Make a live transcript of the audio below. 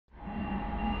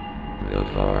The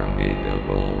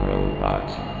formidable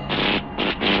robots.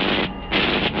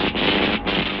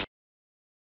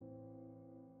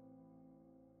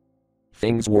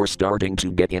 Things were starting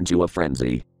to get into a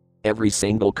frenzy. Every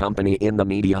single company in the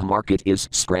media market is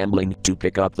scrambling to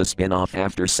pick up the spin-off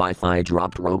after Sci-Fi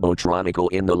dropped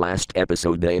Robotronical in the last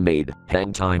episode they made.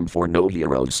 Hangtime for No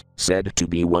Heroes, said to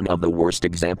be one of the worst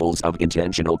examples of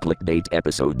intentional clickbait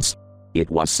episodes. It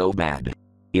was so bad.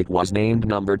 It was named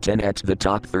number 10 at the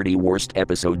top 30 worst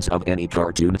episodes of any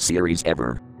cartoon series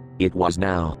ever. It was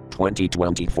now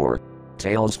 2024.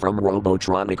 Tales from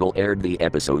Robotronical aired the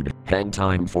episode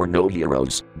Hangtime for No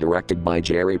Heroes, directed by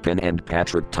Jerry Penn and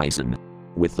Patrick Tyson,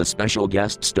 with the special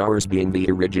guest stars being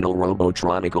the original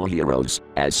Robotronical heroes,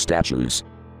 as statues.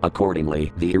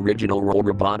 Accordingly, the original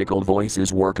Robotronical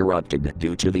voices were corrupted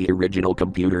due to the original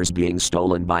computers being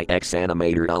stolen by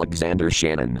ex-animator Alexander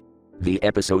Shannon. The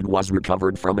episode was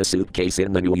recovered from a suitcase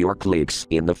in the New York leaks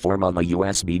in the form of a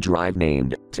USB drive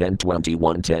named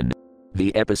 102110.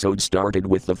 The episode started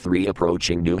with the three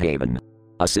approaching New Haven,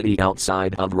 a city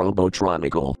outside of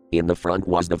Robotronical. In the front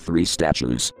was the three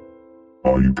statues.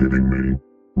 Are you kidding me?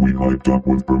 We hyped up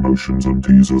with promotions and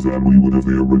teasers and we would have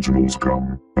the originals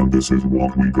come, and this is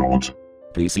what we got?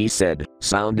 PC said,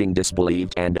 sounding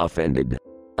disbelieved and offended.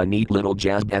 A neat little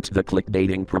jab at the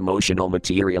clickbaiting promotional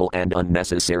material and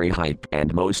unnecessary hype,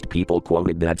 and most people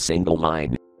quoted that single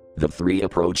line. The three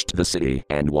approached the city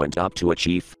and went up to a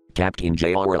chief, Captain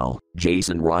JRL,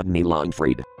 Jason Rodney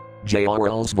Longfried.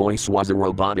 JRL's voice was a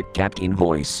robotic captain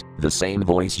voice, the same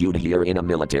voice you'd hear in a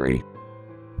military.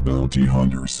 Bounty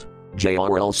hunters.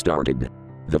 JRL started.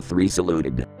 The three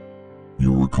saluted.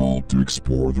 You were called to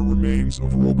explore the remains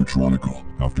of Robotronical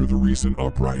after the recent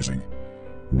uprising.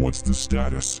 What's the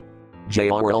status?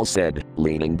 JRL said,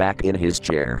 leaning back in his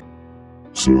chair.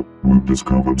 Sir, we've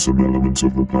discovered some elements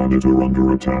of the planet are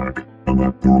under attack, and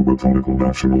that the Robotronical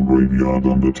National Graveyard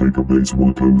Undertaker base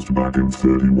were closed back in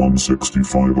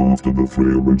 3165 after the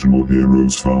three original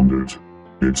heroes found it.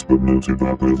 It's been noted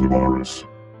that there's a virus.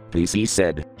 PC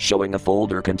said, showing a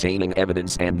folder containing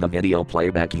evidence and the video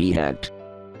playback he hacked.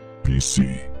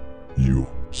 PC, you,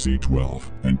 C12,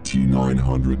 and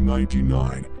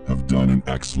T999 have done an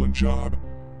excellent job.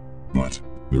 But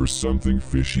there's something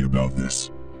fishy about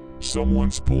this.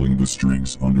 Someone's pulling the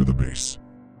strings under the base.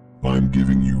 I'm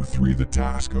giving you three the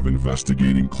task of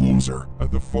investigating closer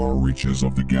at the far reaches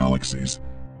of the galaxies.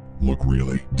 Look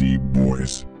really deep,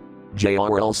 boys.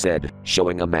 JRL said,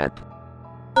 showing a map.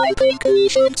 I think we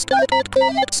should start at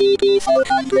planet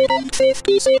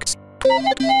CP456,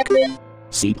 planet Negrin.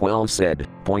 C12 said,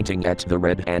 pointing at the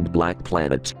red and black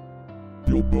planet.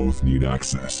 You'll both need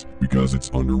access, because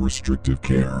it's under restrictive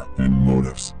care and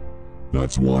motives.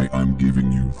 That's why I'm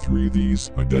giving you three of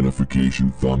these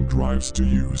identification thumb drives to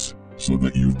use, so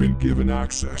that you've been given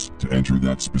access to enter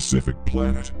that specific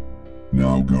planet.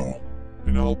 Now go,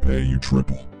 and I'll pay you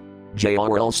triple.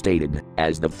 JRL stated,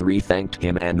 as the three thanked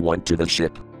him and went to the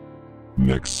ship.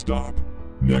 Next stop,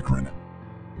 Necron.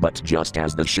 But just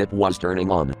as the ship was turning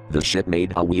on, the ship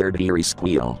made a weird eerie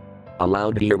squeal. A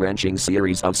loud ear-wrenching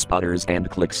series of sputters and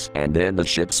clicks, and then the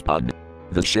ship spun.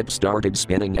 The ship started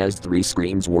spinning as three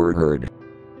screams were heard.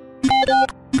 Head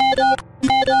up, head up,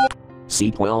 head up.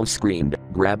 C12 screamed,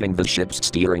 grabbing the ship's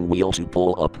steering wheel to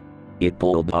pull up. It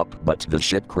pulled up, but the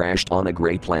ship crashed on a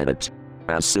gray planet.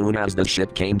 As soon as the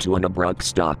ship came to an abrupt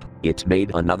stop, it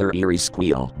made another eerie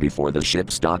squeal before the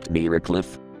ship stopped near a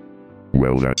cliff.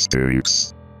 Well, that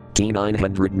stinks.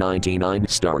 T999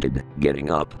 started,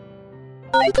 getting up.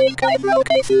 I think I broke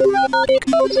a few robotic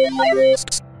bones in my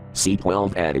wrists.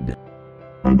 C12 added.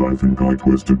 And I think I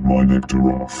twisted my nectar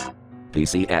off.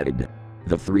 PC added.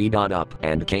 The three got up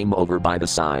and came over by the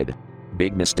side.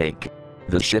 Big mistake.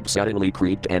 The ship suddenly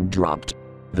creaked and dropped.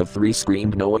 The three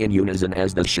screamed no in unison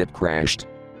as the ship crashed.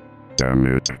 Damn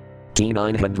it.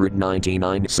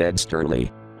 T999 said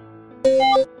sternly.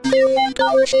 You want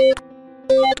our ship?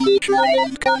 Let me try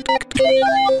and contact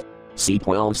JRL.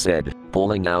 C12 said,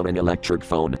 pulling out an electric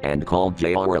phone and called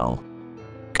JRL.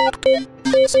 Captain,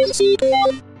 this is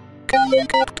C12. Come in,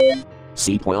 Captain.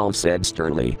 C12 said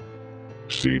sternly.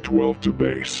 C12 to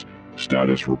base.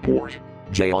 Status report.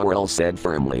 JRL said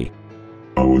firmly.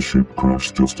 Our ship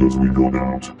crashed just as we got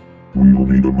out. We'll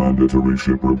need a mandatory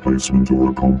ship replacement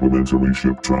or a complimentary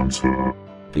ship transfer.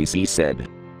 PC said.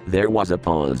 There was a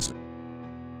pause.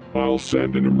 I'll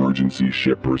send an emergency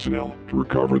ship personnel to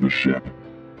recover the ship.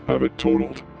 Have it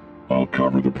totaled. I'll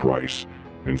cover the price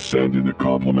and send in a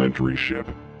complimentary ship.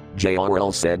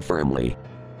 JRL said firmly.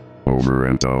 Over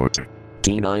and out.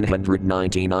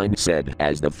 T999 said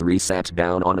as the three sat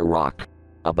down on a rock.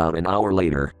 About an hour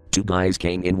later, two guys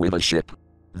came in with a ship.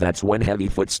 That's when heavy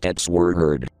footsteps were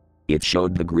heard. It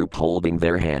showed the group holding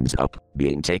their hands up,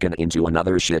 being taken into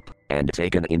another ship, and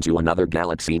taken into another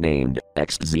galaxy named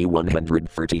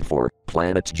XZ-134,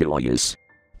 Planet Joyous.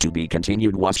 To be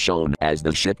continued was shown as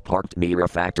the ship parked near a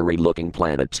factory-looking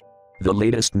planet. The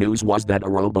latest news was that a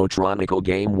Robotronical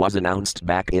game was announced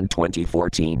back in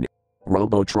 2014.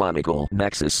 Robotronical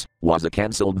Nexus was a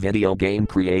cancelled video game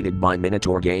created by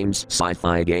Minotaur Games,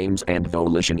 Sci-Fi Games and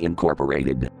Volition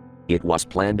Incorporated. It was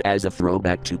planned as a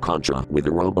throwback to Contra with a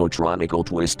Robotronical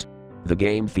twist. The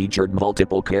game featured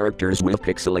multiple characters with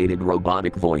pixelated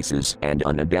robotic voices and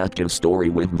an adaptive story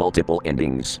with multiple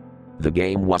endings. The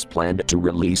game was planned to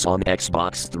release on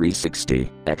Xbox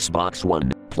 360, Xbox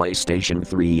One, PlayStation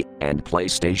 3, and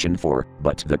PlayStation 4,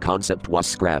 but the concept was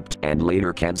scrapped and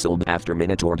later cancelled after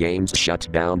Minotaur Games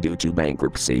shut down due to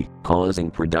bankruptcy, causing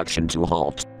production to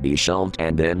halt, be shelved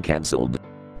and then cancelled.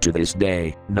 To this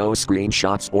day, no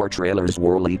screenshots or trailers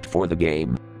were leaked for the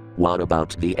game. What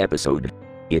about the episode?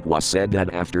 It was said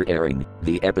that after airing,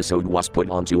 the episode was put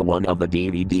onto one of the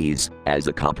DVDs as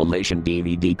a compilation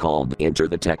DVD called Enter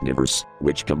the Techniverse,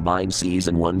 which combined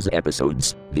Season 1's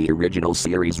episodes, the original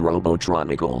series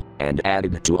Robotronical, and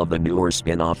added 2 of the newer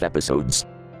spin-off episodes.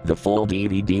 The full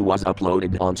DVD was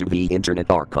uploaded onto the Internet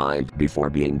Archive before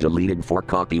being deleted for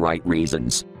copyright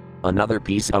reasons. Another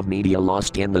piece of media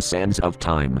lost in the sands of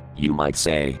time, you might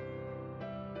say.